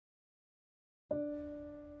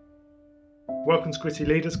Welcome to Gritty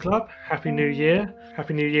Leaders Club. Happy New Year.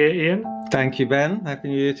 Happy New Year, Ian. Thank you, Ben. Happy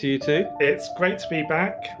New Year to you too. It's great to be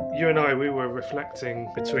back. You and I, we were reflecting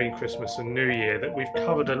between Christmas and New Year that we've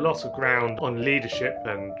covered a lot of ground on leadership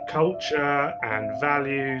and culture and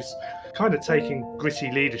values, kind of taking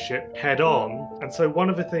gritty leadership head on. And so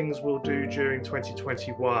one of the things we'll do during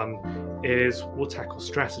 2021 is we'll tackle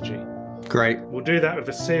strategy. Great. We'll do that with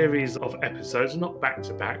a series of episodes, not back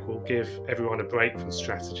to back. We'll give everyone a break from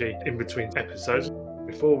strategy in between episodes.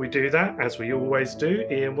 Before we do that, as we always do,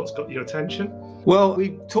 Ian, what's got your attention? Well,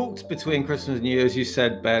 we talked between Christmas and New Year, as you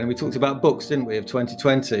said, Ben. We talked about books, didn't we, of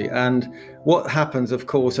 2020? And what happens, of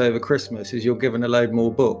course, over Christmas is you're given a load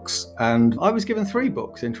more books. And I was given 3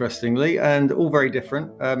 books, interestingly, and all very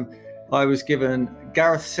different. I was given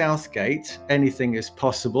Gareth Southgate, Anything is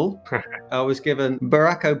Possible. I was given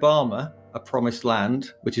Barack Obama, A Promised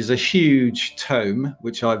Land, which is a huge tome,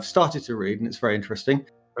 which I've started to read, and it's very interesting.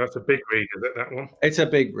 That's a big read, is it, that one? It's a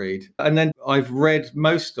big read. And then I've read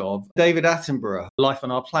most of David Attenborough, Life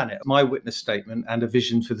on Our Planet, My Witness Statement and A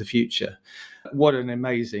Vision for the Future. What an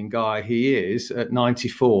amazing guy he is at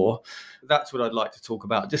 94. That's what I'd like to talk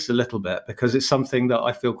about just a little bit, because it's something that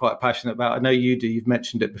I feel quite passionate about. I know you do, you've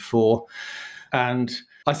mentioned it before. And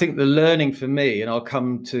I think the learning for me, and I'll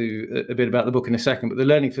come to a bit about the book in a second, but the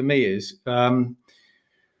learning for me is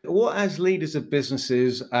what, as leaders of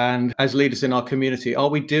businesses and as leaders in our community, are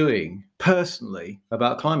we doing personally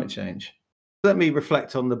about climate change? Let me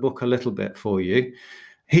reflect on the book a little bit for you.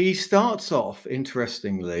 He starts off,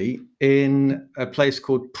 interestingly, in a place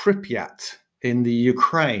called Pripyat in the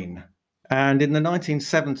Ukraine. And in the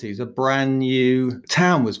 1970s, a brand new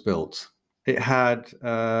town was built. It had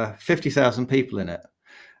 50,000 people in it.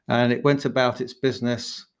 And it went about its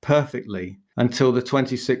business perfectly until the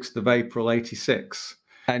 26th of April, 86.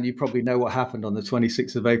 And you probably know what happened on the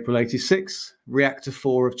 26th of April, 86. Reactor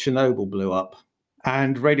 4 of Chernobyl blew up.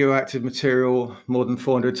 And radioactive material, more than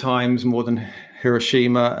 400 times more than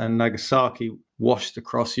Hiroshima and Nagasaki, washed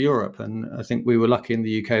across Europe. And I think we were lucky in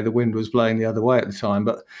the UK, the wind was blowing the other way at the time.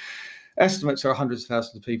 But estimates are hundreds of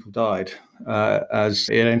thousands of people died as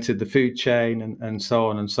it entered the food chain and so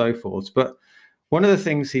on and so forth. But one of the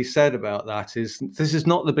things he said about that is this is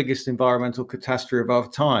not the biggest environmental catastrophe of our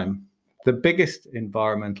time. The biggest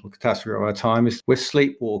environmental catastrophe of our time is we're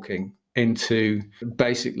sleepwalking into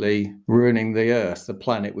basically ruining the earth, the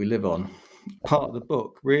planet we live on. Part of the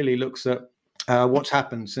book really looks at what's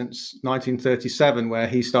happened since 1937, where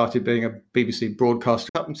he started being a BBC broadcaster,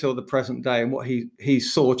 up until the present day, and what he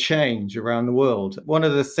saw change around the world. One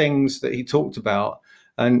of the things that he talked about,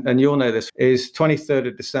 and you'll know this, is 23rd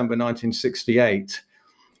of December 1968,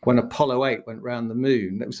 when Apollo 8 went round the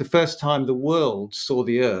moon. It was the first time the world saw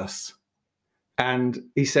the Earth. And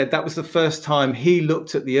he said that was the first time he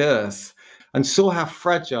looked at the Earth and saw how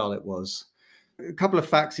fragile it was. A couple of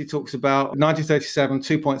facts he talks about: 1937,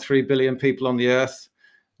 2.3 billion people on the Earth.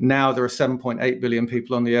 Now there are 7.8 billion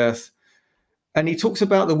people on the Earth. And he talks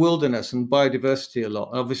about the wilderness and biodiversity a lot,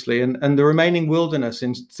 obviously. And the remaining wilderness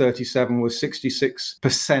in 37 was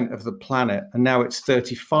 66% of the planet. And now it's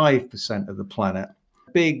 35% of the planet.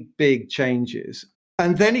 Big, big changes.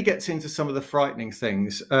 And then he gets into some of the frightening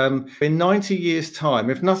things. In 90 years' time,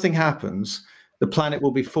 if nothing happens, the planet will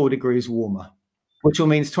be 4 degrees warmer, which will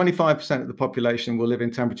mean 25% of the population will live in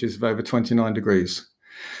temperatures of over 29 degrees,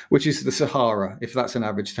 which is the Sahara, if that's an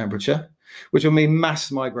average temperature, which will mean mass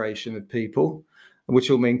migration of people, which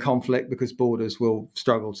will mean conflict because borders will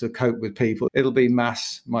struggle to cope with people. It'll be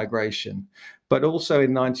mass migration. But also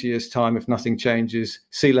in 90 years' time, if nothing changes,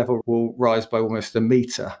 sea level will rise by almost a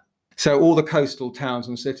meter. So all the coastal towns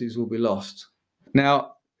and cities will be lost.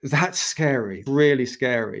 Now, that's scary, really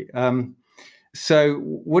scary. So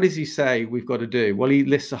what does he say we've got to do? Well, he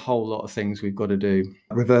lists a whole lot of things we've got to do.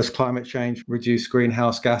 Reverse climate change, reduce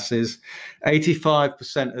greenhouse gases.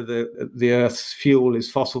 85% of the Earth's fuel is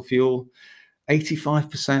fossil fuel.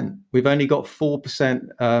 85%. We've only got 4%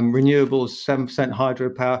 renewables, 7%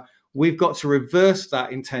 hydropower. We've got to reverse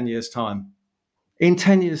that in 10 years' time. In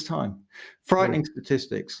 10 years' time. Frightening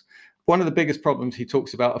statistics. One of the biggest problems he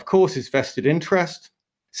talks about, of course, is vested interest.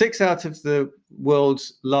 6 out of the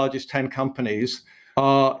world's largest 10 companies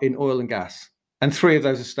are in oil and gas, and 3 of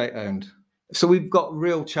those are state-owned. So we've got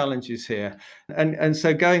real challenges here. And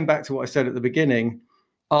so going back to what I said at the beginning,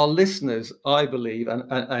 our listeners, I believe,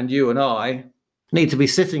 and you and I, need to be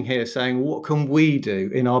sitting here saying, what can we do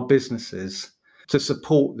in our businesses to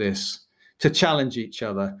support this, to challenge each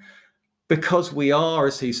other? Because we are,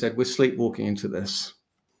 as he said, we're sleepwalking into this.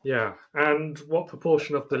 Yeah. And what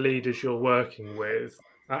proportion of the leaders you're working with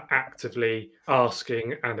are actively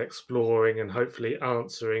asking and exploring and hopefully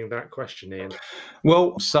answering that question, Ian?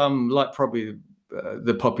 Well, some, like probably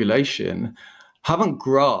the population, haven't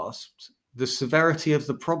grasped the severity of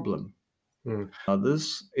the problem.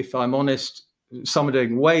 Others, if I'm honest, some are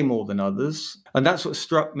doing way more than others. And that's what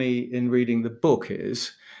struck me in reading the book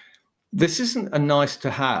is this isn't a nice to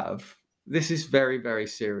have. This is very, very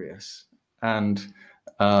serious. And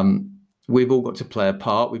we've all got to play a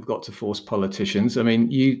part. We've got to force politicians. I mean,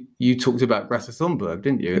 you talked about Greta Thunberg,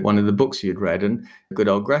 didn't you? One of the books you'd read, and good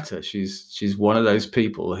old Greta, she's one of those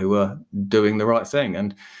people who are doing the right thing.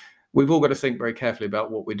 And we've all got to think very carefully about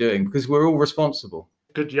what we're doing because we're all responsible.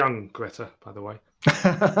 Good young Greta, by the way.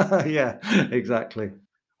 Yeah, exactly.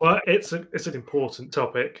 Well, it's an important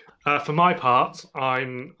topic. For my part,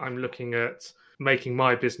 I'm looking at making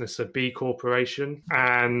my business a B corporation,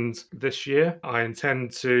 and this year I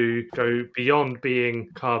intend to go beyond being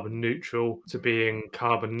carbon neutral to being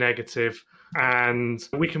carbon negative. And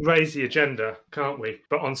we can raise the agenda, can't we?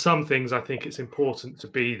 But on some things, I think it's important to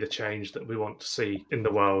be the change that we want to see in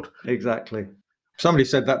the world. Exactly. Somebody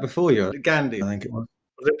said that before you. Gandhi, I think it was.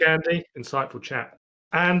 Was it Gandhi? Insightful chat.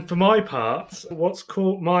 And for my part, what's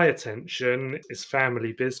caught my attention is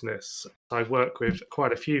family business. I work with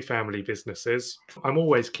quite a few family businesses. I'm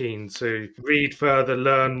always keen to read further,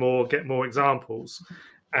 learn more, get more examples.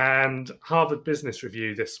 And Harvard Business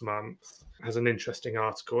Review this month has an interesting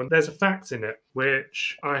article, and there's a fact in it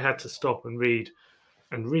which I had to stop and read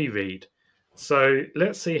and reread. So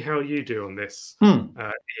let's see how you do on this,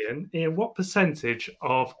 Ian. Ian, what percentage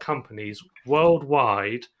of companies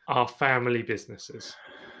worldwide are family businesses?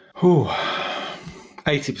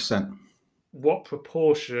 80%. What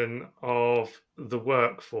proportion of the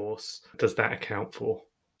workforce does that account for?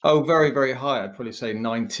 Oh, very, very high. I'd probably say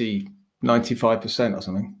 95% or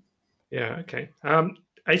something. Yeah, okay.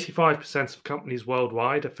 85% of companies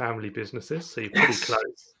worldwide are family businesses, so you're pretty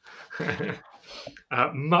close.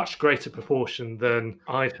 Much greater proportion than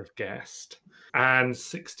I'd have guessed, and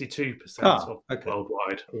 62% of the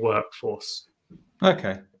worldwide workforce.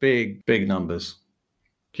 Okay, big numbers.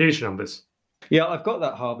 Huge numbers. Yeah, I've got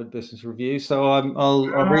that Harvard Business Review, so I'll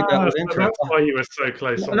read that with interest. That's why you were so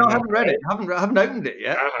close. No, I haven't read it. I haven't opened it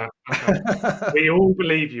yet. We all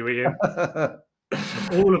believe you, Ian.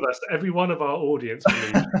 All of us, every one of our audience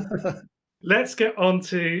believes you. Let's get on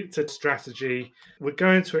to strategy. We're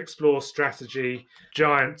going to explore strategy,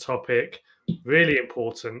 giant topic, really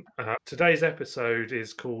important. Today's episode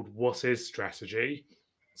is called What is Strategy?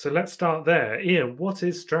 So let's start there. Ian, what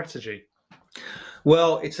is strategy?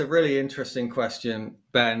 Well, it's a really interesting question,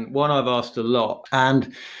 Ben, one I've asked a lot.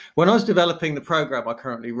 And when I was developing the program I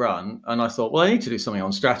currently run, and I thought, well, I need to do something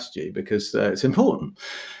on strategy because it's important.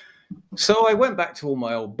 So I went back to all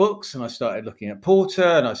my old books and I started looking at Porter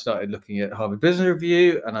and I started looking at Harvard Business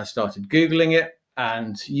Review and I started Googling it.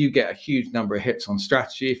 And you get a huge number of hits on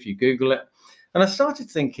strategy if you Google it. And I started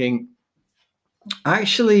thinking,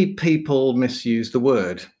 actually, people misuse the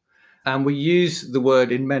word. And we use the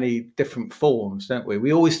word in many different forms, don't we?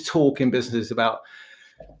 We always talk in business about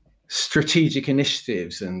strategic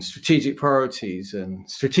initiatives and strategic priorities and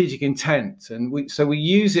strategic intent. And we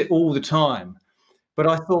use it all the time. But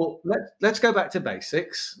I thought, let's go back to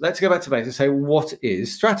basics. Let's go back to basics and say, what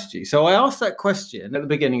is strategy? So I asked that question at the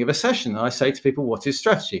beginning of a session. And I say to people, what is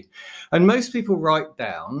strategy? And most people write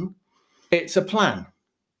down, it's a plan.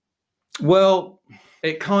 Well,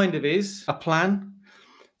 it kind of is a plan.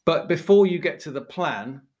 But before you get to the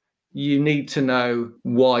plan, you need to know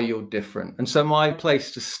why you're different. And so my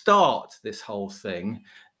place to start this whole thing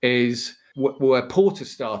is where Porter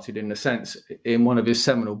started, in a sense, in one of his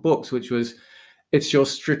seminal books, which was, it's your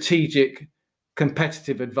strategic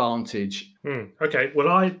competitive advantage. Okay, well,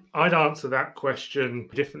 I'd answer that question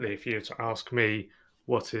differently if you were to ask me,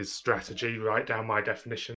 what is strategy? Write down my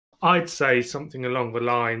definition. I'd say something along the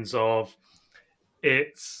lines of,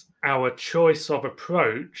 it's our choice of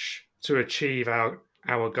approach to achieve our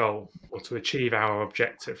goal or to achieve our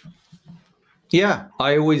objective. Yeah,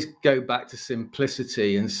 I always go back to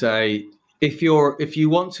simplicity and say, if you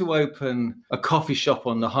want to open a coffee shop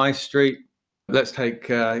on the high street, let's take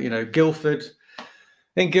Guildford.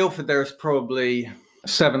 In Guildford, there's probably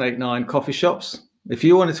 7, 8, 9 coffee shops. If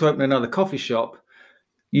you wanted to open another coffee shop,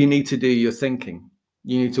 you need to do your thinking.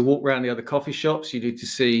 You need to walk around the other coffee shops. You need to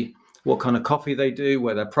see what kind of coffee they do,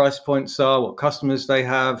 where their price points are, what customers they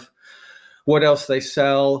have, what else they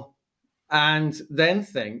sell, and then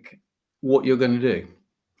think what you're going to do.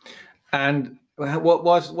 And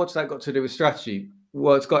what's that got to do with strategy?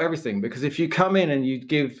 Well, it's got everything, because if you come in and you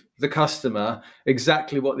give the customer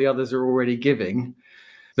exactly what the others are already giving,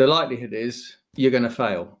 the likelihood is you're going to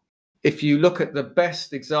fail. if you look at the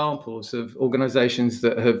best examples of organizations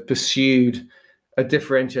that have pursued a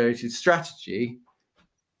differentiated strategy,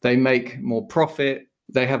 they make more profit,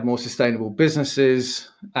 they have more sustainable businesses,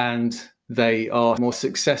 and they are more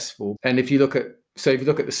successful. And if you look at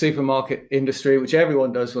the supermarket industry, which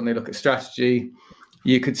everyone does when they look at strategy,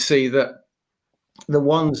 you could see that the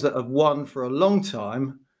ones that have won for a long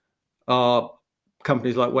time are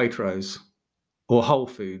companies like Waitrose or Whole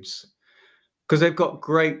Foods, because they've got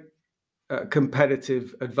great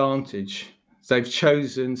competitive advantage. They've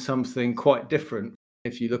chosen something quite different.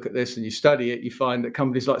 If you look at this and you study it, you find that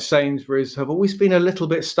companies like Sainsbury's have always been a little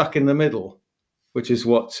bit stuck in the middle, which is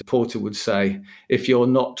what Porter would say, if you're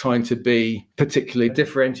not trying to be particularly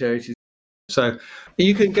differentiated. So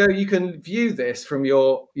you can view this from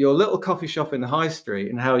your little coffee shop in the high street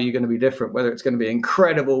and how you're going to be different, whether it's going to be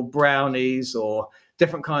incredible brownies or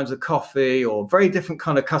different kinds of coffee or very different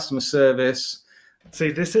kind of customer service.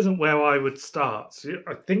 See, this isn't where I would start. So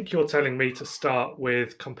I think you're telling me to start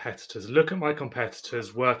with competitors. Look at my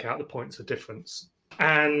competitors, work out the points of difference.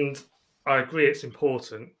 And I agree it's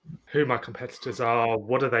important who my competitors are,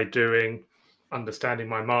 what are they doing, understanding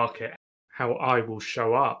my market, how I will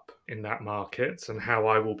show up in that market and how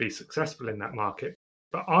I will be successful in that market.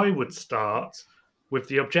 But I would start with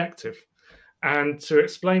the objective. And to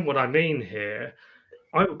explain what I mean here,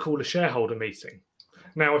 I would call a shareholder meeting.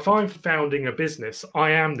 Now, if I'm founding a business, I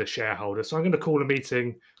am the shareholder. So I'm going to call a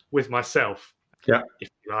meeting with myself, if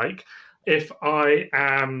you like. If I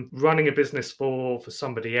am running a business for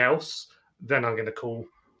somebody else, then I'm going to call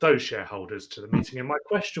those shareholders to the meeting. And my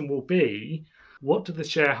question will be, what do the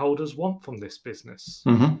shareholders want from this business?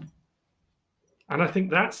 Mm-hmm. And I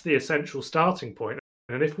think that's the essential starting point.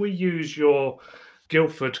 And if we use your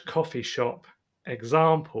Guildford coffee shop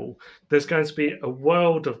example, there's going to be a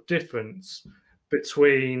world of difference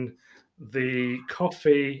between the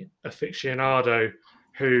coffee aficionado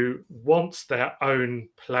who wants their own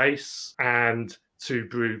place and to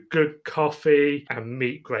brew good coffee and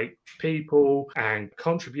meet great people and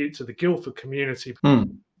contribute to the Guildford community.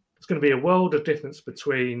 There's going to be a world of difference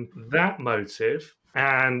between that motive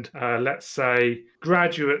and let's say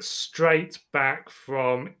graduates straight back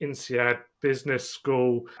from INSEAD Business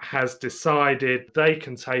School has decided they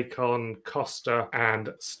can take on Costa and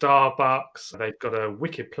Starbucks. They've got a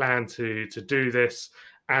wicked plan to do this,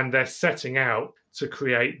 and they're setting out to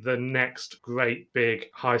create the next great big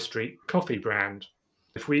high street coffee brand.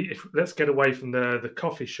 If let's get away from the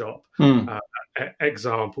coffee shop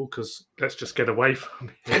example, because let's just get away from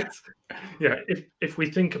it. Yeah, if we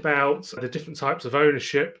think about the different types of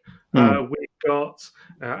ownership we've got,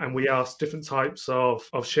 and we ask different types of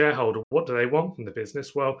shareholder, what do they want from the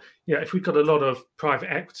business? Well, if we've got a lot of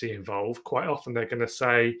private equity involved, quite often they're going to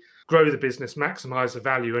say, grow the business, maximize the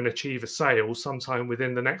value, and achieve a sale sometime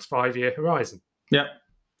within the next 5-year horizon. Yeah.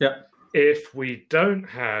 If we don't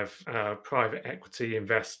have private equity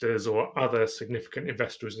investors or other significant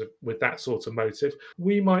investors with that sort of motive,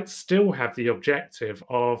 we might still have the objective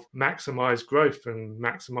of maximize growth and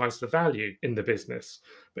maximize the value in the business.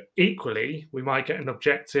 But equally, we might get an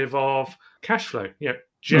objective of cash flow,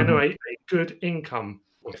 generate a good income.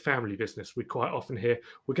 A family business, we quite often hear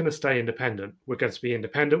we're going to stay independent. We're going to be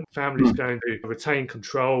independent. Family's going to retain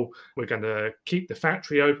control. We're going to keep the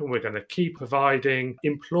factory open. We're going to keep providing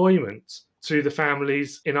employment to the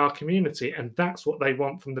families in our community. And that's what they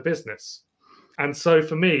want from the business. And so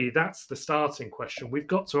for me, that's the starting question. We've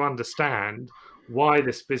got to understand why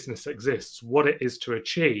this business exists, what it is to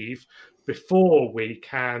achieve before we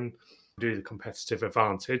can do the competitive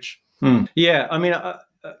advantage. Yeah, I mean,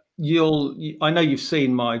 I know you've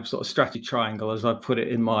seen my sort of strategy triangle, as I put it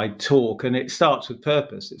in my talk, and it starts with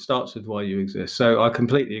purpose. It starts with why you exist. So I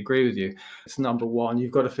completely agree with you. It's number one.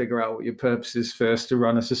 You've got to figure out what your purpose is first to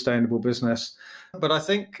run a sustainable business. But I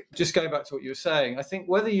think, just going back to what you were saying, I think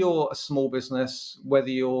whether you're a small business, whether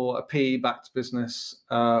you're a PE-backed business,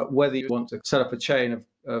 whether you want to set up a chain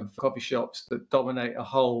of coffee shops that dominate a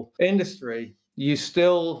whole industry, you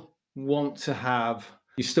still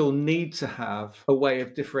need to have a way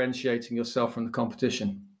of differentiating yourself from the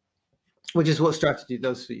competition, which is what strategy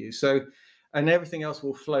does for you. So, and everything else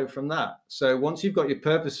will flow from that. So once you've got your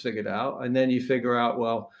purpose figured out, and then you figure out,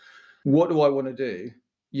 well, what do I want to do?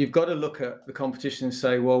 You've got to look at the competition and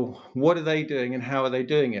say, well, what are they doing and how are they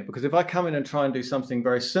doing it? Because if I come in and try and do something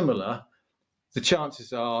very similar, the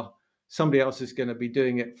chances are somebody else is going to be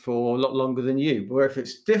doing it for a lot longer than you. Where if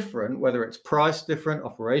it's different, whether it's price different,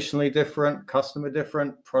 operationally different, customer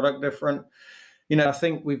different, product different, I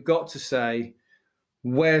think we've got to say,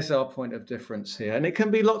 Where's our point of difference here? And it can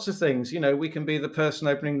be lots of things. We can be the person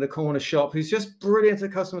opening the corner shop who's just brilliant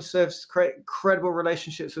at customer service, create incredible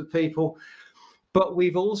relationships with people. But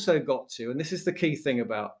we've also got to, and this is the key thing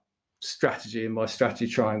about strategy in my strategy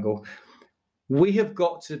triangle, we have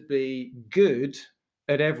got to be good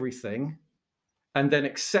at everything and then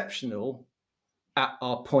exceptional at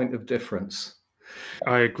our point of difference.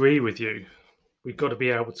 I agree with you. We've got to be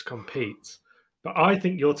able to compete. But I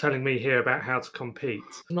think you're telling me here about how to compete,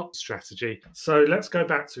 not strategy. So let's go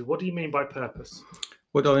back to, what do you mean by purpose?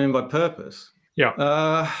 What do I mean by purpose?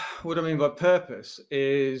 Yeah. What I mean by purpose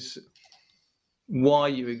is why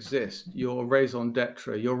you exist, your raison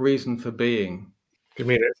d'etre, your reason for being. Give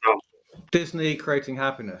me an example. Disney creating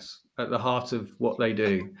happiness at the heart of what they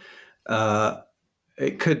do.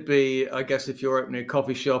 It could be, I guess, if you're opening a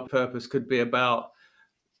coffee shop, purpose could be about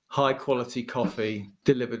high quality coffee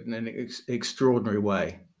delivered in an extraordinary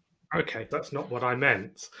way. Okay, that's not what I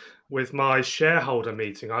meant. With my shareholder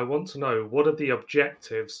meeting, I want to know, what are the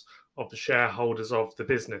objectives of the shareholders of the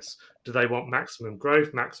business? Do they want maximum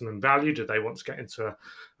growth, maximum value? Do they want to get into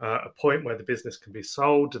a point where the business can be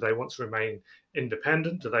sold? Do they want to remain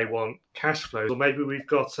independent? Do they want cash flows? Or maybe we've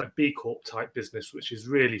got a B Corp type business, which is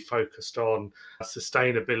really focused on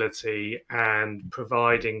sustainability and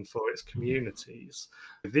providing for its communities.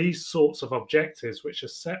 These sorts of objectives, which are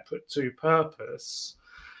separate to purpose,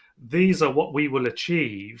 these are what we will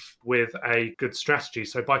achieve with a good strategy.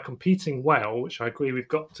 So by competing well, which I agree we've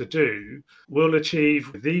got to do, we'll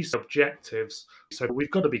achieve these objectives. So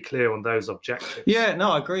we've got to be clear on those objectives. Yeah,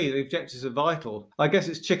 no, I agree. The objectives are vital. I guess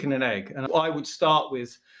it's chicken and egg. And I would start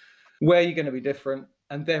with where you're going to be different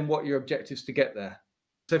and then what are your objectives to get there.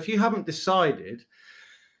 So if you haven't decided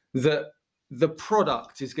that the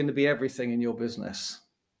product is going to be everything in your business,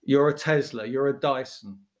 you're a Tesla, you're a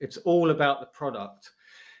Dyson, it's all about the product,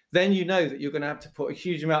 then you know that you're going to have to put a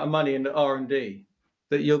huge amount of money into R&D,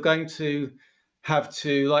 that you're going to have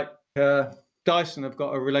to, like Dyson have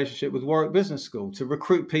got a relationship with Warwick Business School to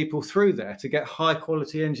recruit people through there, to get high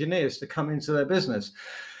quality engineers to come into their business.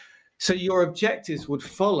 So your objectives would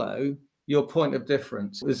follow your point of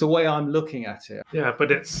difference. It's the way I'm looking at it. Yeah,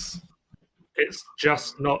 but it's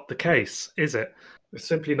just not the case, is it? It's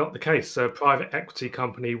simply not the case. So a private equity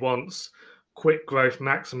company wants quick growth,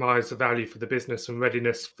 maximize the value for the business and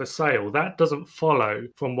readiness for sale. That doesn't follow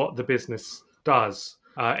from what the business does.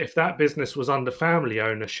 If that business was under family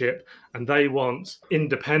ownership and they want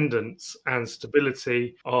independence and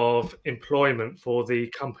stability of employment for the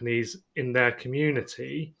companies in their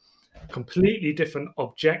community, completely different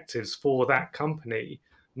objectives for that company,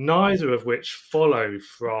 neither of which follow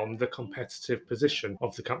from the competitive position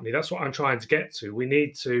of the company. That's what I'm trying to get to. We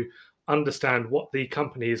need to understand what the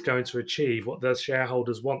company is going to achieve, what the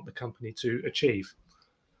shareholders want the company to achieve.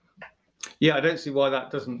 Yeah, I don't see why that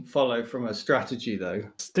doesn't follow from a strategy, though.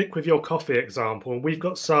 Stick with your coffee example, and we've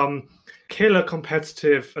got some killer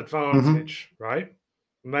competitive advantage, right?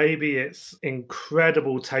 Maybe it's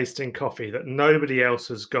incredible tasting coffee that nobody else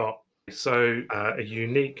has got. So a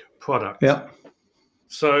unique product. Yeah.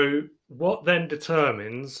 So what then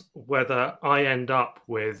determines whether I end up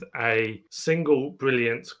with a single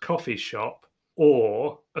brilliant coffee shop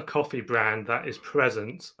or a coffee brand that is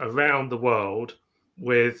present around the world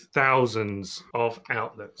with thousands of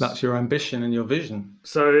outlets? That's your ambition and your vision.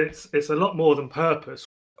 So it's a lot more than purpose.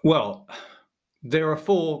 Well, there are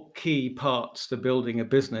 4 key parts to building a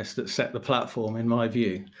business that set the platform, in my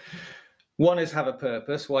view. One is have a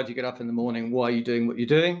purpose. Why do you get up in the morning? Why are you doing what you're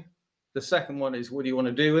doing? The second one is, what do you want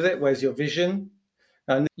to do with it? Where's your vision?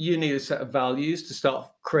 And you need a set of values to start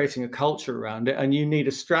creating a culture around it. And you need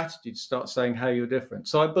a strategy to start saying how you're different.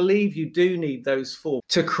 So I believe you do need those 4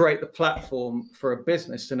 to create the platform for a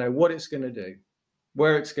business to know what it's going to do,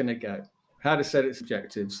 where it's going to go, how to set its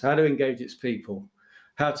objectives, how to engage its people,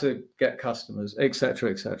 how to get customers,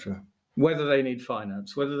 etc., whether they need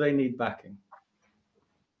finance, whether they need backing.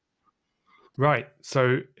 Right.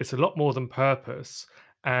 So it's a lot more than purpose.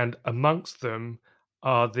 And amongst them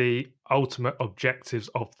are the ultimate objectives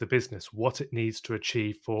of the business, what it needs to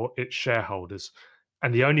achieve for its shareholders.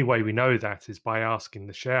 And the only way we know that is by asking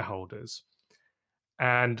the shareholders.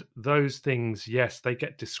 And those things, yes, they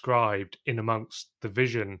get described in amongst the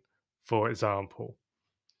vision, for example.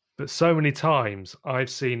 But so many times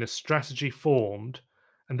I've seen a strategy formed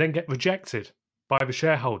and then get rejected by the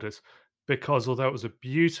shareholders, because although it was a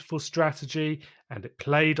beautiful strategy and it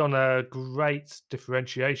played on a great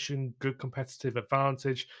differentiation, good competitive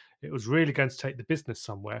advantage, it was really going to take the business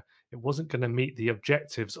somewhere. It wasn't going to meet the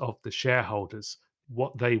objectives of the shareholders,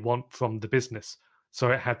 what they want from the business.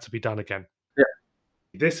 So it had to be done again. Yeah.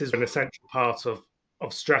 This is an essential part of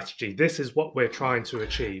of strategy. This is what we're trying to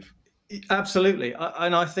achieve. Absolutely.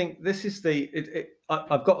 And I think this is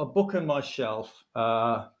I've got a book on my shelf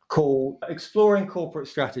called Exploring Corporate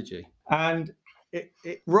Strategy. And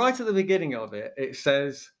right at the beginning of it, it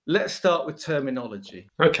says, let's start with terminology.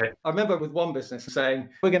 Okay. I remember with one business saying,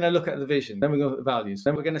 we're going to look at the vision, then we're going to look at the values,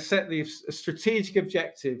 then we're going to set the strategic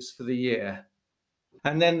objectives for the year.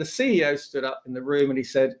 And then the CEO stood up in the room and he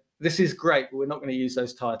said, this is great, but we're not going to use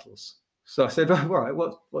those titles. So I said, all right,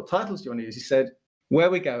 what titles do you want to use? He said,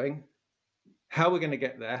 where we're going, how we're going to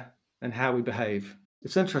get there, and how we behave.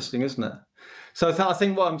 It's interesting, isn't it? So I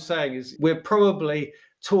think what I'm saying is we're probably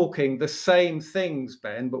talking the same things,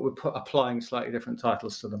 Ben, but we're applying slightly different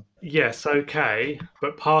titles to them. Yes, okay.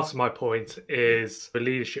 But part of my point is the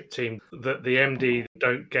leadership team, that the MD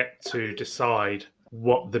don't get to decide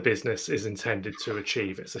what the business is intended to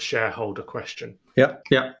achieve. It's a shareholder question. Yeah.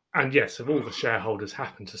 And yes, if all the shareholders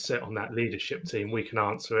happen to sit on that leadership team, we can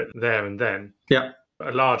answer it there and then. Yeah. But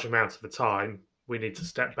a large amount of the time, we need to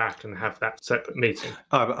step back and have that separate meeting.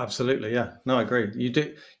 Oh, absolutely, yeah. No, I agree. You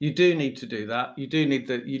do need to do that. You do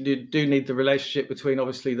need the relationship between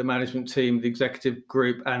obviously the management team, the executive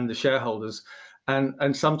group, and the shareholders.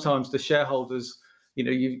 And sometimes the shareholders,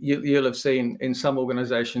 you'll have seen in some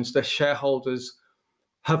organizations, the shareholders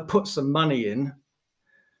have put some money in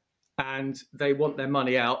and they want their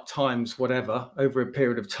money out times whatever over a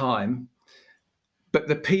period of time. But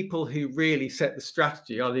the people who really set the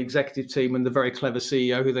strategy are the executive team and the very clever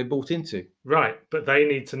CEO who they bought into. Right, but they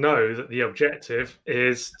need to know that the objective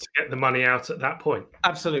is to get the money out at that point.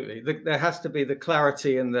 Absolutely, there has to be the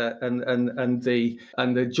clarity and the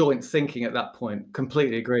joint thinking at that point.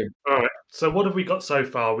 Completely agree. All right. So what have we got so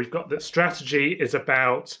far? We've got that strategy is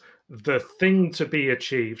about the thing to be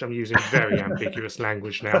achieved. I'm using very ambiguous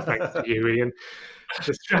language now, thanks to you, Ian.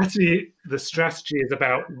 The strategy is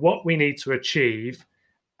about what we need to achieve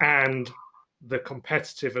and the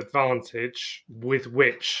competitive advantage with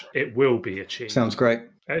which it will be achieved. Sounds great.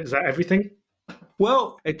 Is that everything?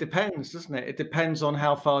 Well, it depends, doesn't it? It depends on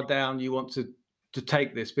how far down you want to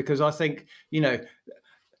take this, because I think,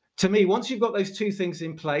 to me, once you've got those two things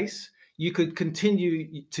in place, you could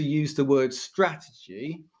continue to use the word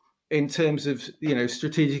strategy in terms of,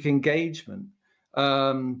 strategic engagement.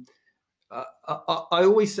 I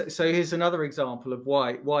always say, so here's another example of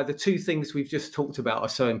why the two things we've just talked about are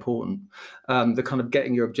so important. The kind of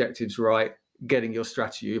getting your objectives right, getting your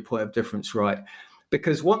strategy, your point of difference right.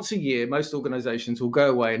 Because once a year, most organizations will go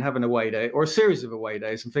away and have an away day or a series of away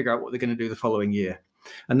days and figure out what they're going to do the following year.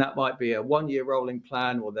 And that might be a 1 year rolling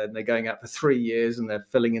plan, or then they're going out for 3 years and they're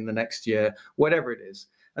filling in the next year, whatever it is.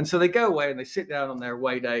 And so they go away and they sit down on their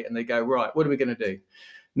away day and they go, right, what are we going to do?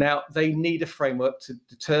 Now, they need a framework to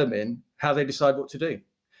determine how they decide what to do.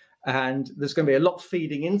 And there's going to be a lot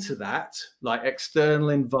feeding into that, like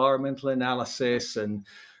external environmental analysis and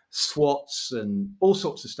SWOTs and all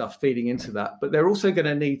sorts of stuff feeding into that. But they're also going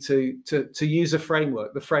to need to use a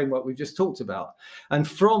framework, the framework we've just talked about. And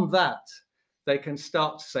from that, they can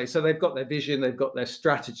start to say, so they've got their vision, they've got their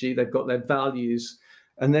strategy, they've got their values,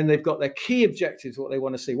 and then they've got their key objectives, what they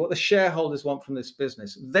want to see, what the shareholders want from this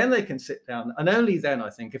business. Then they can sit down, and only then,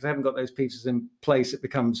 I think, if they haven't got those pieces in place, it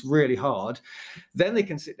becomes really hard. Then they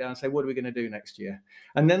can sit down and say, what are we going to do next year?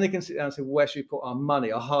 And then they can sit down and say, well, where should we put our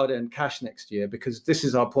money, our hard-earned cash next year? Because this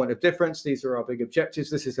is our point of difference. These are our big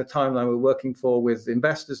objectives. This is the timeline we're working for with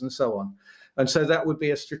investors and so on. And so that would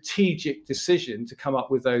be a strategic decision to come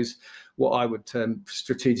up with those, what I would term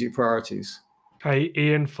strategic priorities. Hey,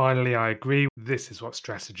 Ian, finally, I agree. This is what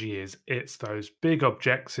strategy is. It's those big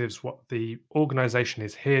objectives, what the organization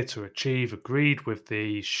is here to achieve, agreed with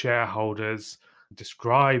the shareholders,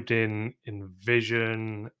 described in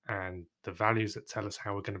vision and the values that tell us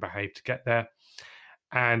how we're going to behave to get there.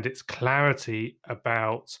 And it's clarity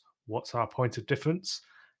about what's our point of difference,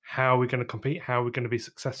 how we're going to compete, how we're going to be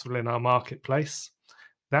successful in our marketplace.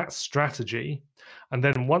 That's strategy. And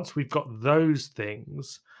then once we've got those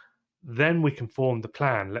things, then we can form the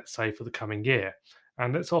plan, let's say, for the coming year.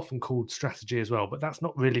 And it's often called strategy as well, but that's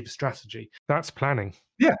not really the strategy. That's planning.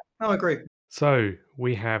 Yeah, I agree. So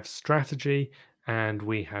we have strategy and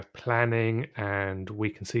we have planning, and we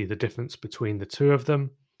can see the difference between the two of them.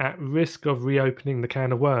 At risk of reopening the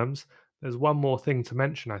can of worms, there's one more thing to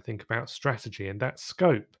mention, I think, about strategy, and that's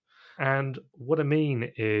scope. And what I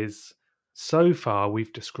mean is, so far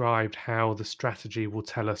we've described how the strategy will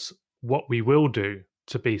tell us what we will do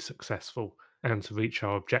to be successful and to reach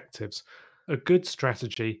our objectives. A good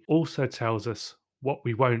strategy also tells us what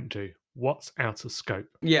we won't do, what's out of scope.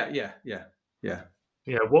 Yeah.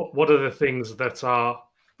 What are the things that are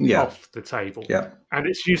off the table. Yeah. And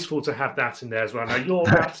it's useful to have that in there as well. Now, you're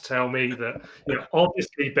about to tell me that,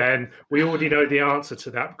 obviously, Ben, we already know the answer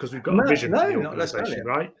to that because we've got a vision for the organisation,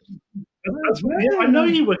 right? I know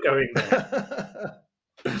you were going there.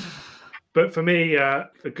 But for me, a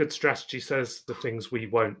good strategy says the things we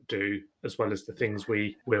won't do as well as the things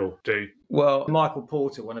we will do. Well, Michael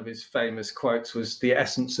Porter, one of his famous quotes was, the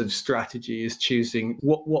essence of strategy is choosing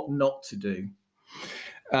what not to do.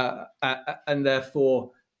 And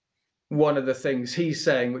therefore, one of the things he's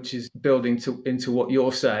saying, which is building into what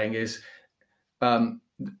you're saying, is, and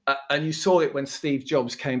you saw it when Steve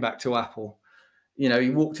Jobs came back to Apple. He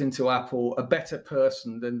walked into Apple a better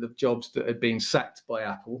person than the Jobs that had been sacked by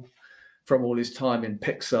Apple from all his time in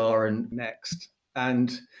Pixar and Next.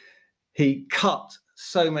 And he cut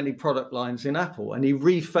so many product lines in Apple and he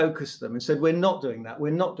refocused them and said, we're not doing that.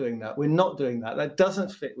 We're not doing that. We're not doing that. That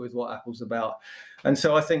doesn't fit with what Apple's about. And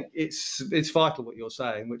so I think it's vital what you're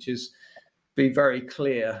saying, which is be very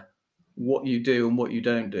clear what you do and what you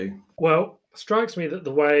don't do. Well, it strikes me that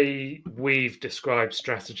the way we've described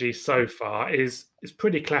strategy so far is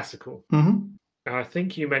pretty classical. Mm-hmm. I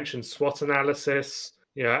think you mentioned SWOT analysis.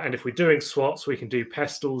 Yeah, and if we're doing SWOTs, we can do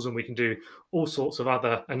PESTLEs and we can do all sorts of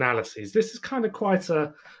other analyses. This is kind of quite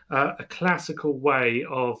a classical way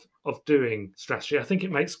of doing strategy. I think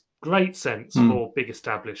it makes great sense for big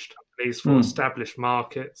established companies, for established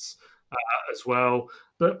markets as well,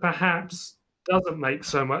 but perhaps doesn't make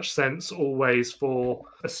so much sense always for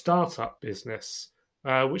a startup business,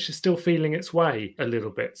 which is still feeling its way a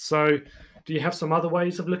little bit. So do you have some other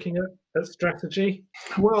ways of looking at strategy?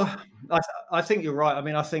 Well, I think you're right. I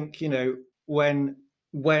mean, I think,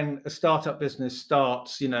 when a startup business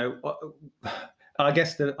starts, I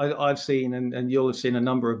guess that I've seen, and you'll have seen a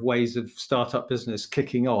number of ways of startup business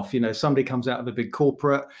kicking off. Somebody comes out of a big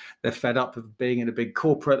corporate, they're fed up of being in a big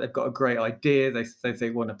corporate, they've got a great idea, they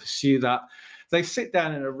want to pursue that. They sit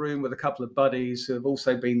down in a room with a couple of buddies who have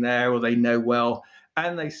also been there or they know well,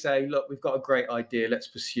 and they say, look, we've got a great idea, let's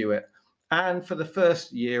pursue it. And for the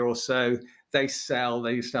first year or so, they sell,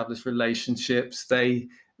 they establish relationships, they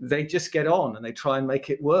just get on and they try and make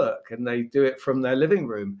it work, and they do it from their living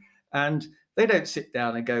room. And they don't sit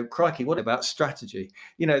down and go, crikey, what about strategy?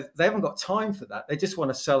 They haven't got time for that. They just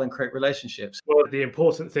want to sell and create relationships. Well, the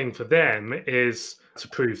important thing for them is to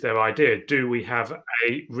prove their idea. Do we have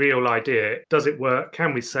a real idea? Does it work?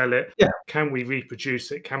 Can we sell it? Yeah. Can we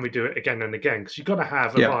reproduce it? Can we do it again and again? Because you've got to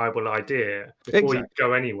have a viable idea before you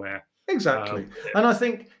go anywhere. Exactly. And I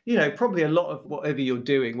think, probably a lot of whatever you're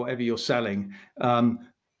doing, whatever you're selling,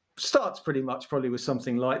 starts probably with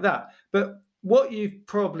something like that. But what you've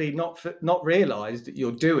probably not realized that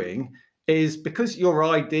you're doing is, because your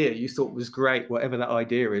idea you thought was great, whatever that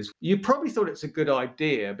idea is, you probably thought it's a good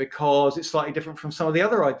idea because it's slightly different from some of the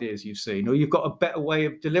other ideas you've seen, or you've got a better way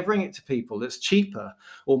of delivering it to people that's cheaper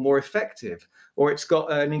or more effective, or it's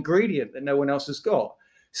got an ingredient that no one else has got.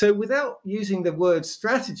 So without using the word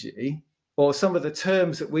strategy or some of the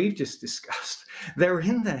terms that we've just discussed, they're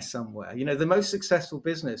in there somewhere. The most successful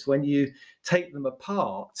business, when you take them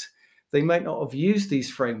apart, they might not have used these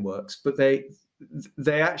frameworks, but they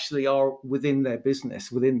actually are within their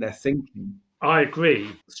business, within their thinking. I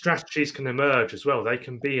agree. Strategies can emerge as well. They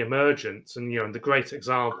can be emergent. And the great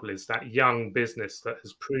example is that young business that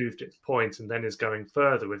has proved its point and then is going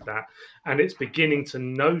further with that. And it's beginning to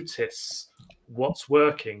notice what's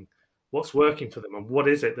working for them and what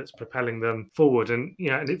is it that's propelling them forward. And,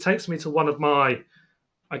 and it takes me to one of my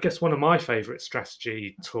favorite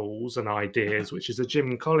strategy tools and ideas, which is a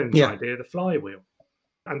Jim Collins idea, the flywheel.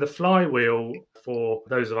 And the flywheel, for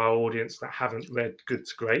those of our audience that haven't read Good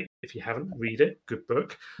to Great, if you haven't, read it, good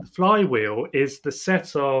book. The flywheel is the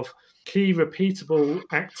set of key repeatable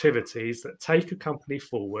activities that take a company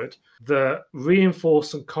forward, that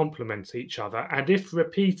reinforce and complement each other. And if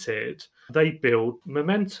repeated, they build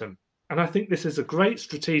momentum. And I think this is a great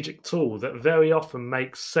strategic tool that very often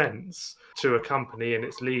makes sense to a company and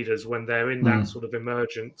its leaders when they're in that sort of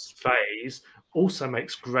emergence phase. Also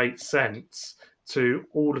makes great sense to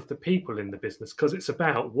all of the people in the business, because it's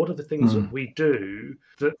about what are the things that we do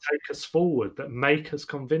that take us forward, that make us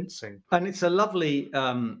convincing. And it's a lovely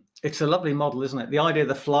model, isn't it? The idea of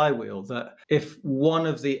the flywheel, that if one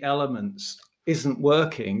of the elements isn't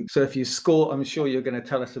working, so if you score, I'm sure you're going to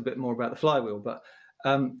tell us a bit more about the flywheel, but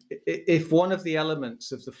if one of the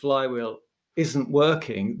elements of the flywheel isn't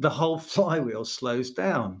working, the whole flywheel slows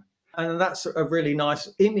down. And that's a really nice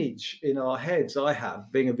image in our heads, I have,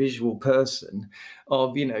 being a visual person,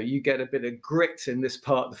 of, you get a bit of grit in this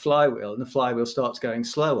part of the flywheel and the flywheel starts going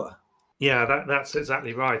slower. Yeah, that's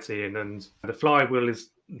exactly right, Ian. And the flywheel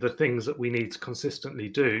is the things that we need to consistently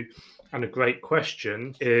do. And a great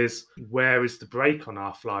question is, where is the brake on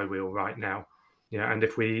our flywheel right now? And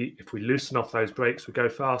if we loosen off those brakes, we go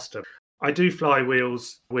faster. I do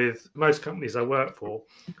flywheels with most companies I work for,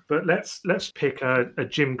 but let's pick a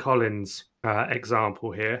Jim Collins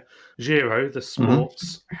example here. Giro, the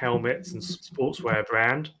sports helmets and sportswear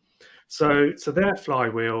brand. So their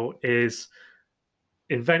flywheel is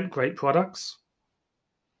invent great products,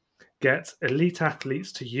 get elite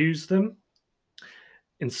athletes to use them,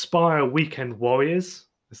 inspire weekend warriors,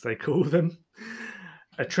 as they call them,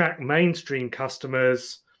 attract mainstream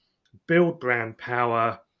customers, build brand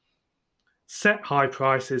power, set high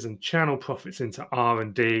prices and channel profits into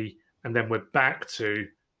R&D, and then we're back to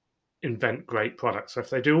invent great products. So if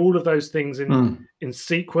they do all of those things in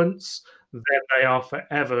sequence, then they are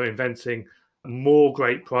forever inventing more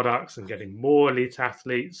great products and getting more elite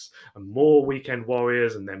athletes and more weekend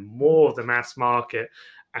warriors, and then more of the mass market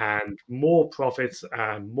and more profits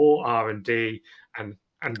and more R&D, and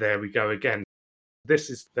there we go again. This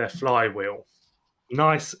is their flywheel.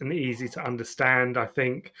 Nice and easy to understand, I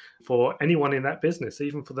think, for anyone in that business,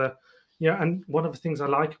 even for the and one of the things I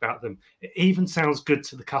like about them, it even sounds good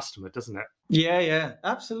to the customer, doesn't it? Yeah,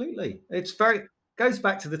 absolutely. It's goes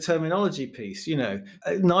back to the terminology piece,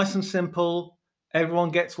 nice and simple. Everyone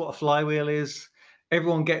gets what a flywheel is.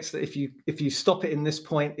 Everyone gets that if you stop it in this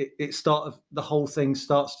point, the whole thing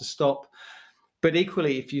starts to stop. But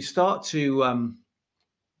equally, if you start to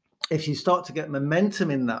get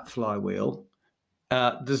momentum in that flywheel,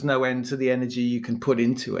 there's no end to the energy you can put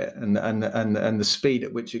into it and the speed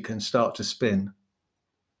at which it can start to spin.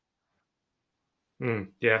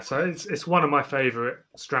 Yeah, so it's one of my favorite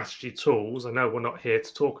strategy tools. I know we're not here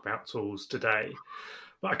to talk about tools today,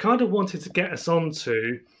 but I kind of wanted to get us on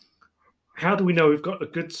to how do we know we've got a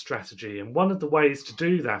good strategy? And one of the ways to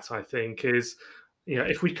do that, I think, is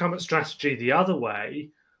if we come at strategy the other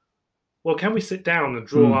way, well, can we sit down and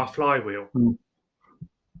draw our flywheel?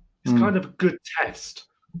 It's kind of a good test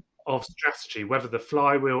of strategy, whether the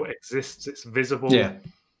flywheel exists, it's visible.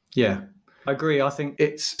 Yeah. I agree. I think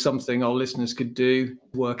it's something our listeners could do,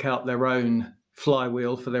 work out their own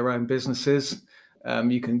flywheel for their own businesses.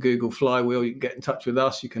 You can Google flywheel, you can get in touch with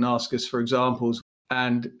us, you can ask us for examples,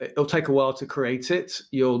 and it'll take a while to create it.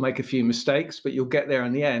 You'll make a few mistakes, but you'll get there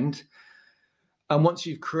in the end. And once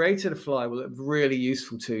you've created a flywheel, it's really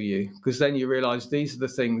useful to you, because then you realize these are the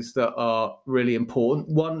things that are really important.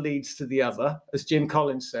 One leads to the other. As Jim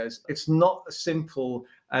Collins says, it's not as simple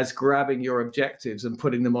as grabbing your objectives and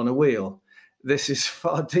putting them on a wheel. This is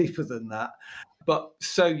far deeper than that, but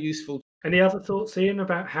so useful. Any other thoughts, Ian,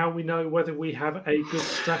 about how we know whether we have a good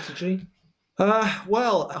strategy?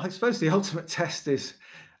 Well, I suppose the ultimate test is,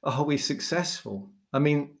 are we successful? I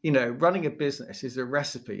mean, running a business is a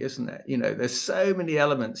recipe, isn't it? There's so many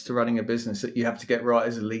elements to running a business that you have to get right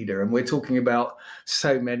as a leader. And we're talking about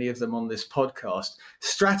so many of them on this podcast.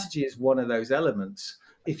 Strategy is one of those elements.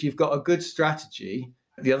 If you've got a good strategy,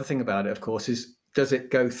 the other thing about it, of course, is, does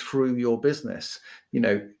it go through your business?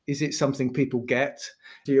 Is it something people get?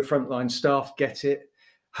 Do your frontline staff get it?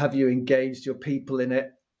 Have you engaged your people in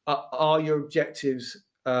it? Are your objectives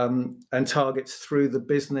and targets through the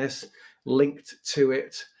business linked to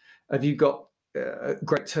it? Have you got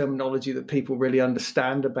great terminology that people really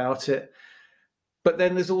understand about it? But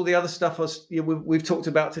then there's all the other stuff we've talked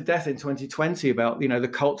about to death in 2020 about, the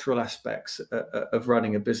cultural aspects of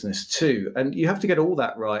running a business too. And you have to get all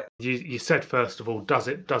that right. You said, first of all, does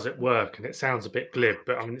it work? And it sounds a bit glib,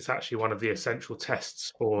 but I mean, it's actually one of the essential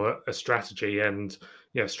tests for a strategy. And,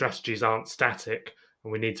 strategies aren't static,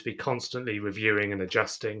 and we need to be constantly reviewing and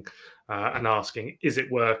adjusting and asking, is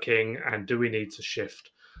it working? And do we need to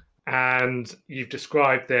shift? And you've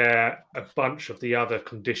described there a bunch of the other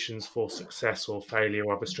conditions for success or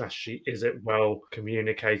failure of a strategy. Is it well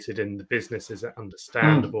communicated in the business? Is it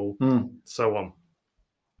understandable? So on.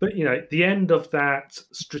 But, the end of that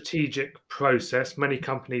strategic process, many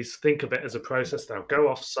companies think of it as a process. They'll go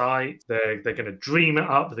off site, they're going to dream it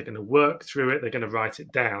up, they're going to work through it, they're going to write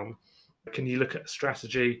it down. Can you look at a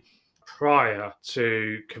strategy prior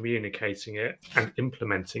to communicating it and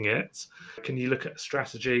implementing it? Can you look at a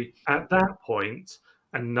strategy at that point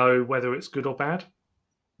and know whether it's good or bad?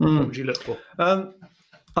 What would you look for?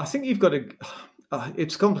 I think you've got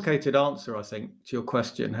it's a complicated answer, I think, to your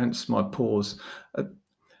question, hence my pause.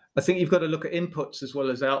 I think you've got to look at inputs as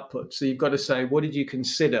well as outputs. So you've got to say, what did you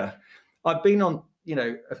consider? I've been on,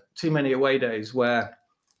 too many away days where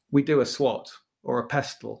we do a SWOT or a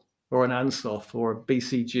PESTLE or an ANSOF or a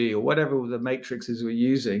BCG or whatever the matrices we're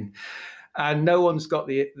using, and no one's got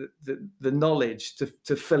the knowledge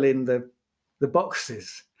to fill in the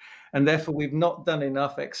boxes. And therefore, we've not done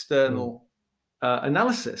enough external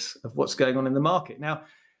analysis of what's going on in the market. Now,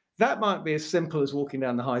 that might be as simple as walking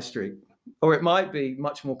down the high street, or it might be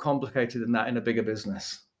much more complicated than that in a bigger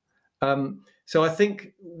business. So I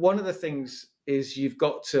think one of the things is you've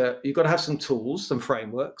got to have some tools, some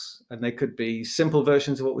frameworks, and they could be simple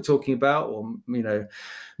versions of what we're talking about, or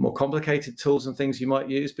more complicated tools and things you might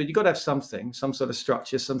use. But you've got to have something, some sort of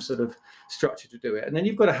structure to do it. And then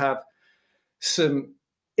you've got to have some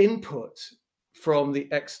input from the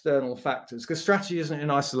external factors, because strategy isn't in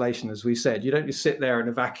isolation, as we said. You don't just sit there in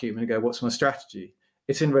a vacuum and go, "What's my strategy?"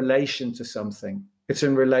 It's in relation to something. It's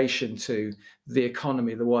in relation to the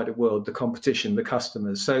economy, the wider world, the competition, the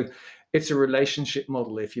customers. So it's a relationship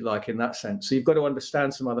model, if you like, in that sense. So you've got to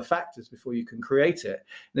understand some other factors before you can create it.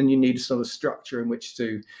 Then you need a sort of structure in which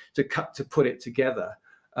to put it together.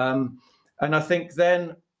 And I think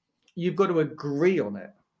then you've got to agree on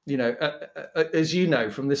it. As you know,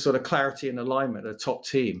 from this sort of clarity and alignment, a top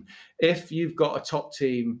team, if you've got a top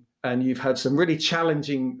team and you've had some really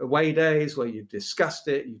challenging away days where you've discussed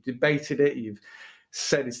it, you've debated it, you've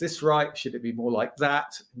said, is this right? Should it be more like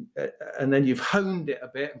that? And then you've honed it a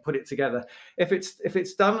bit and put it together. If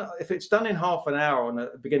it's done in half an hour on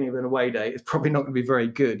the beginning of an away day, it's probably not going to be very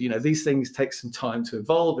good. These things take some time to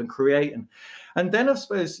evolve and create, and then I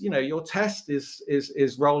suppose your test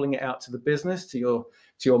is rolling it out to the business, to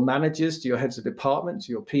your managers, to your heads of department,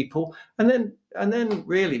 to your people, and then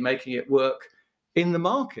really making it work in the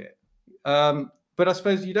market. But I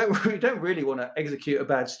suppose you don't really want to execute a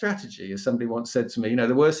bad strategy. As somebody once said to me,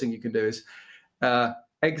 the worst thing you can do is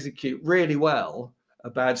execute really well a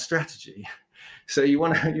bad strategy. So you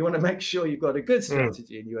want to make sure you've got a good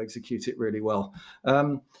strategy and you execute it really well.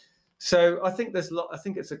 So I think I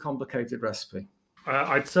think it's a complicated recipe.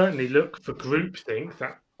 I'd certainly look for groupthink.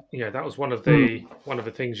 That was one of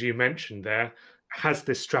the things you mentioned there. Has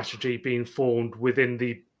this strategy been formed within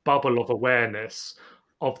the bubble of awareness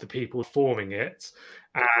of the people forming it,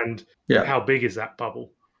 and how big is that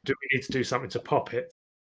bubble? Do we need to do something to pop it?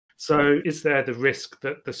 So is there the risk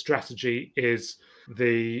that the strategy is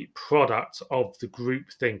the product of the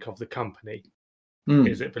groupthink of the company?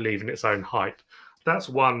 Is it believing its own hype? That's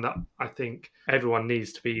one that I think everyone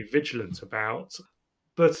needs to be vigilant about.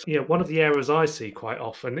 But one of the errors I see quite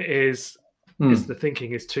often is the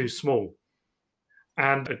thinking is too small.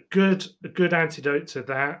 And a good antidote to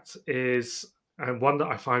that is, and one that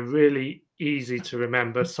I find really easy to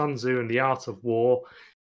remember, Sun Tzu and the Art of War.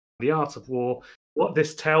 The Art of War, what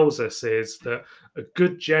this tells us is that a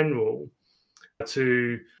good general,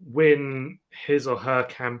 to win his or her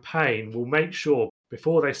campaign, will make sure,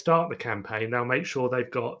 before they start the campaign, they'll make sure they've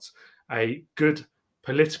got a good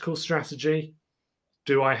political strategy.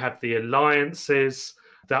 Do I have the alliances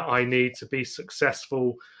that I need to be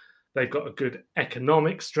successful? They've got a good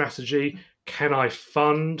economic strategy. Can I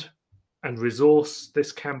fund and resource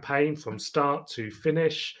this campaign from start to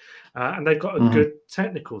finish? And they've got a good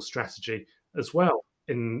technical strategy as well.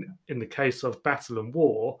 In the case of battle and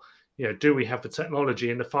war, do we have the technology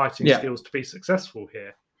and the fighting skills to be successful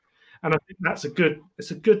here? And I think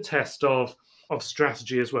it's a good test of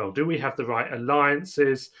strategy as well. Do we have the right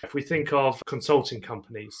alliances? If we think of consulting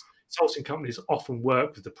companies often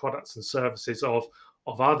work with the products and services of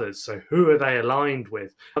others. So who are they aligned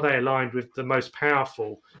with? Are they aligned with the most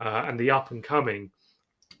powerful and the up and coming?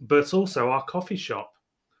 But also our coffee shop.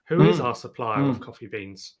 Who is our supplier of coffee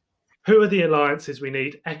beans? Who are the alliances we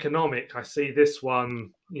need? Economic. I see this one,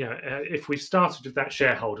 if we started with that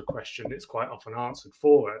shareholder question, it's quite often answered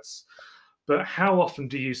for us. But how often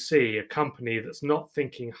do you see a company that's not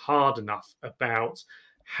thinking hard enough about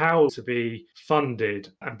how to be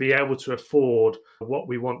funded and be able to afford what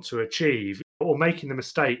we want to achieve, or making the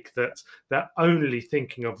mistake that they're only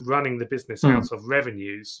thinking of running the business out of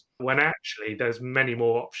revenues, when actually there's many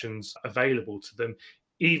more options available to them,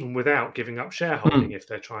 even without giving up shareholding if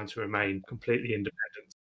they're trying to remain completely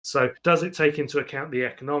independent. So does it take into account the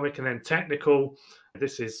economic and then technical?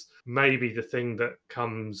 This is maybe the thing that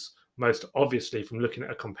comes most obviously from looking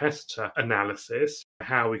at a competitor analysis.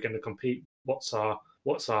 How are we going to compete? What's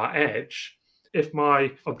our edge? If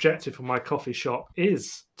my objective for my coffee shop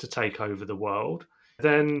is to take over the world,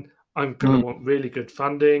 then I'm going to want really good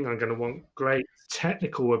funding. I'm going to want great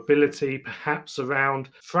technical ability, perhaps around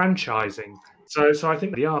franchising. So I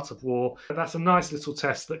think the Art of War, that's a nice little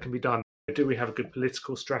test that can be done. Do we have a good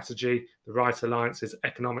political strategy, the right alliances,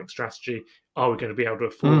 economic strategy? Are we going to be able to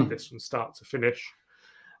afford this from start to finish?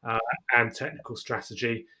 And technical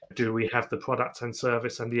strategy. Do we have the product and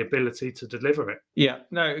service and the ability to deliver it? Yeah,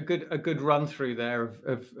 no, a good run through there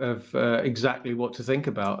of exactly what to think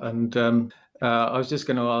about. And I was just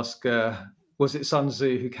going to ask Was it Sun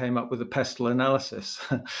Tzu who came up with the pestle analysis?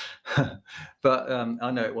 But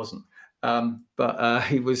I know it wasn't. But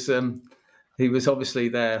he was obviously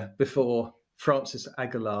there before Francis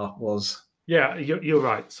Aguilar was. Yeah, you're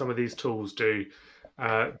right. Some of these tools do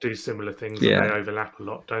similar things, and they overlap a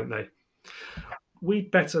lot, don't they?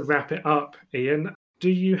 We'd better wrap it up, Ian. Do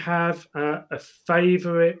you have a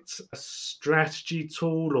favourite strategy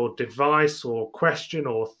tool or device or question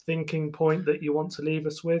or thinking point that you want to leave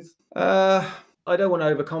us with? I don't want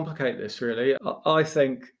to overcomplicate this, really. I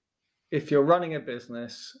think if you're running a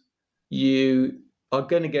business, you are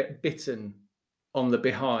going to get bitten on the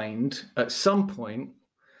behind at some point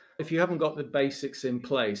if you haven't got the basics in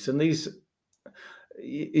place. And these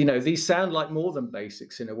sound like more than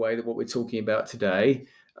basics in a way that what we're talking about today.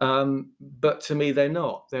 But to me, they're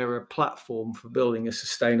not. They're a platform for building a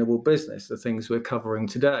sustainable business, the things we're covering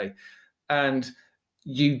today. And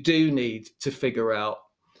you do need to figure out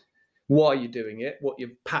why you're doing it, what your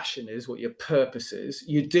passion is, what your purpose is.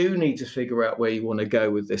 You do need to figure out where you want to go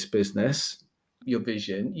with this business, your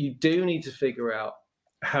vision. You do need to figure out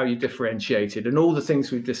how you differentiate it and all the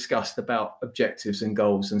things we've discussed about objectives and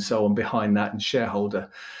goals and so on behind that, and shareholder.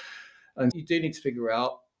 And you do need to figure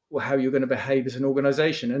out how you're going to behave as an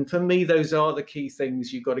organization. And for me, those are the key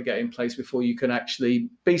things you've got to get in place before you can actually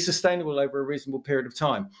be sustainable over a reasonable period of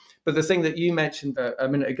time. But the thing that you mentioned a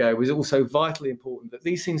minute ago was also vitally important, that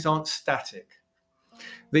these things aren't static.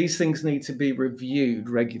 These things need to be reviewed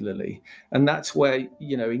regularly. And that's where,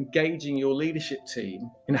 engaging your leadership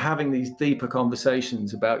team in having these deeper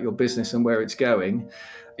conversations about your business and where it's going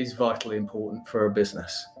is vitally important for a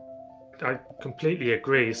business. I completely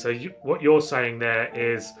agree. So what you're saying there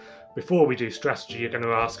is, before we do strategy, you're going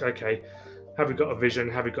to ask, okay, have we got a vision?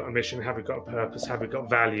 Have we got a mission? Have we got a purpose? Have we got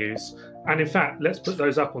values? And in fact, let's put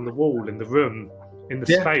those up on the wall, in the room, in the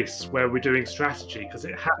space where we're doing strategy, because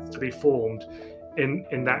it has to be formed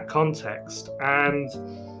in that context. And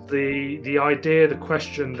the idea, the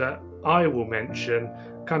question that I will mention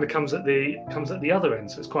kind of comes at the other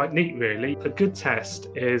end. So it's quite neat, really. A good test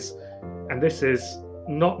is, and this is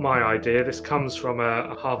not my idea, this comes from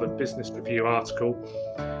a Harvard Business Review article.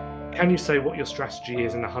 Can you say what your strategy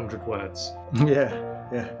is in 100 words? Yeah,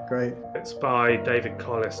 great. It's by David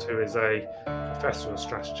Collis, who is a professor of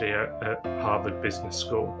strategy at Harvard Business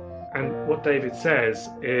School. And what David says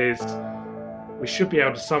is we should be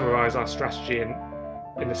able to summarize our strategy in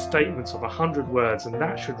a statement of 100 words, and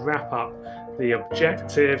that should wrap up the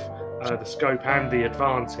objective, the scope, and the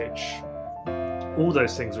advantage. All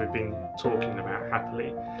those things we've been talking about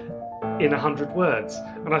happily in 100 words.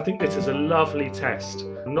 And I think this is a lovely test,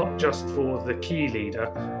 not just for the key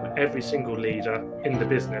leader, but every single leader in the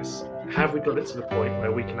business. Have we got it to the point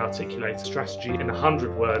where we can articulate a strategy in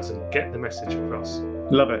 100 words and get the message across?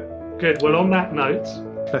 Love it. Good. Well, on that note,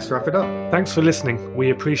 let's wrap it up. Thanks for listening. We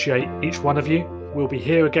appreciate each one of you. We'll be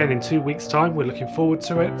here again in 2 weeks' time. We're looking forward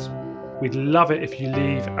to it. We'd love it if you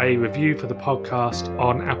leave a review for the podcast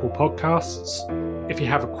on Apple Podcasts. If you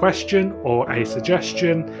have a question or a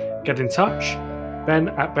suggestion, get in touch.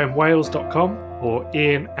 Ben@benwales.com or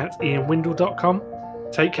Ian@ianwindle.com.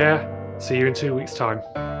 Take care. See you in 2 weeks' time.